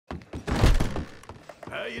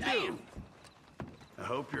How you do? I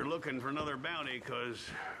hope you're looking for another bounty, 'cause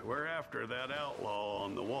we're after that outlaw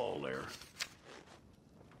on the wall there.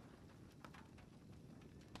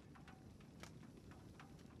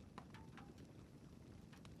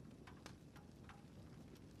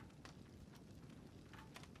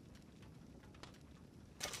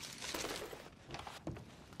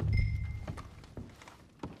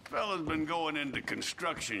 Fella's been going into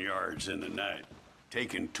construction yards in the night,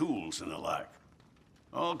 taking tools and the like.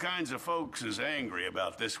 All kinds of folks is angry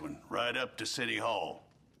about this one, right up to City Hall.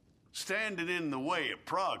 Standing in the way of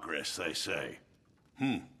progress, they say.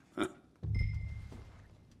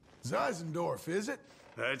 Zizendorf, is it?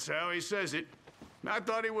 That's how he says it. I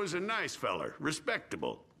thought he was a nice feller,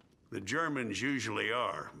 respectable. The Germans usually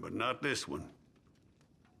are, but not this one.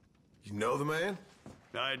 You know the man?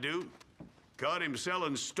 I do. Caught him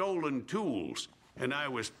selling stolen tools, and I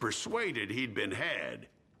was persuaded he'd been had.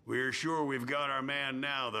 We're sure we've got our man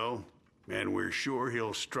now, though, and we're sure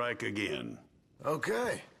he'll strike again.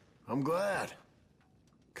 Okay, I'm glad.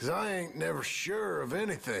 'Cause I ain't never sure of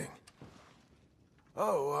anything.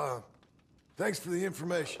 Oh, thanks for the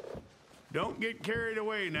information. Don't get carried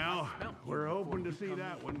away now. We're hoping to see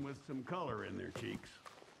that one with some color in their cheeks.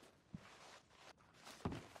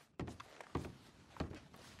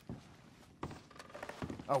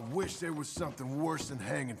 I wish there was something worse than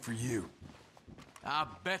hanging for you. I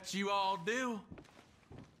bet you all do.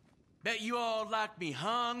 Bet you all like me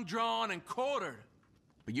hung, drawn, and quartered.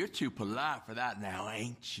 But you're too polite for that now,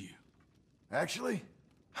 ain't you? Actually,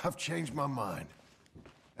 I've changed my mind.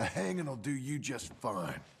 A hanging'll do you just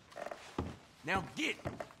fine. Now get!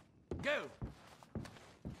 Go!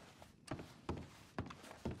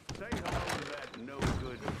 Say hello to that no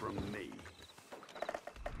good from me.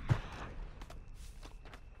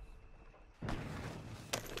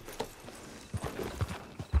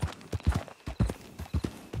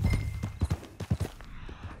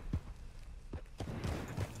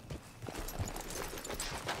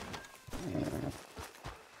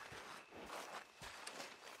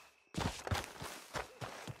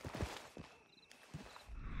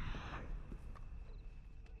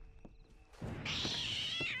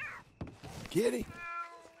 Kitty?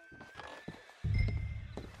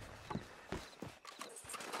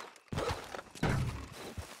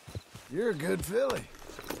 You're a good filly.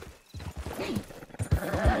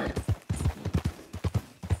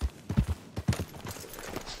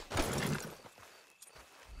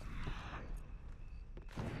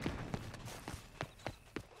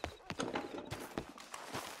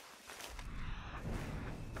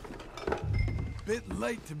 Bit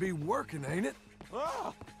late to be working, ain't it?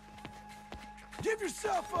 Ah! Give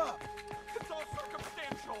yourself up! It's all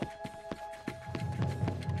circumstantial!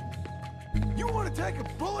 You want to take a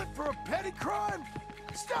bullet for a petty crime?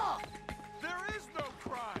 Stop! There is no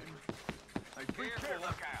crime! Be careful,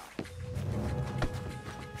 look out.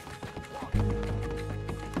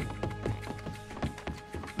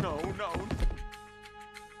 No, no.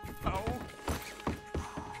 No.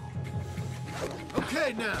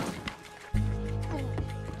 Okay, now.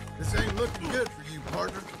 This ain't looking good for you,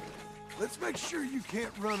 partner. Let's make sure you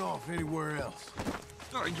can't run off anywhere else.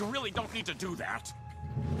 You really don't need to do that.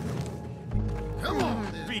 Come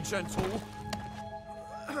on, then. Be gentle.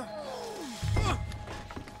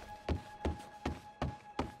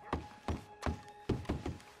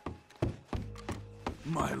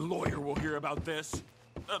 My lawyer will hear about this.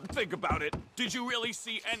 Think about it. Did you really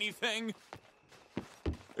see anything?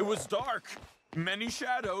 It was dark. Many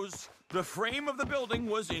shadows. The frame of the building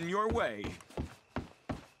was in your way.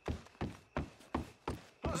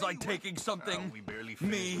 Was I taking something?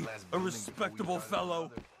 Me, a respectable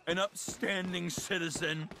fellow, an upstanding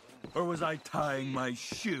citizen, or was I tying my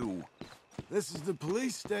shoe? This is the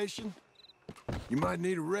police station. You might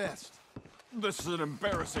need a rest. This is an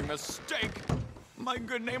embarrassing mistake. My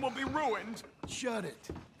good name will be ruined. Shut it.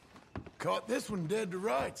 Caught this one dead to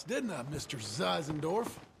rights, didn't I, Mr.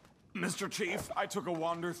 Zizendorf? Mr. Chief, I took a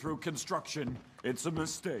wander through construction. It's a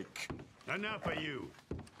mistake. Enough of you.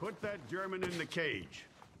 Put that German in the cage.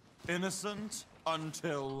 Innocent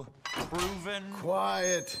until proven.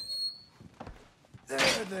 Quiet.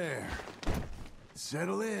 There.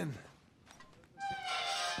 Settle in.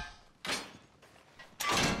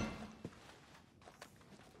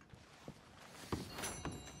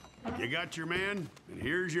 You got your man, and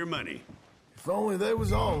here's your money. If only they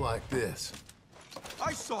was all like this.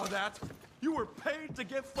 I saw that. You were paid to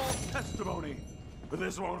give false testimony. But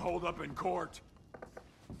this won't hold up in court.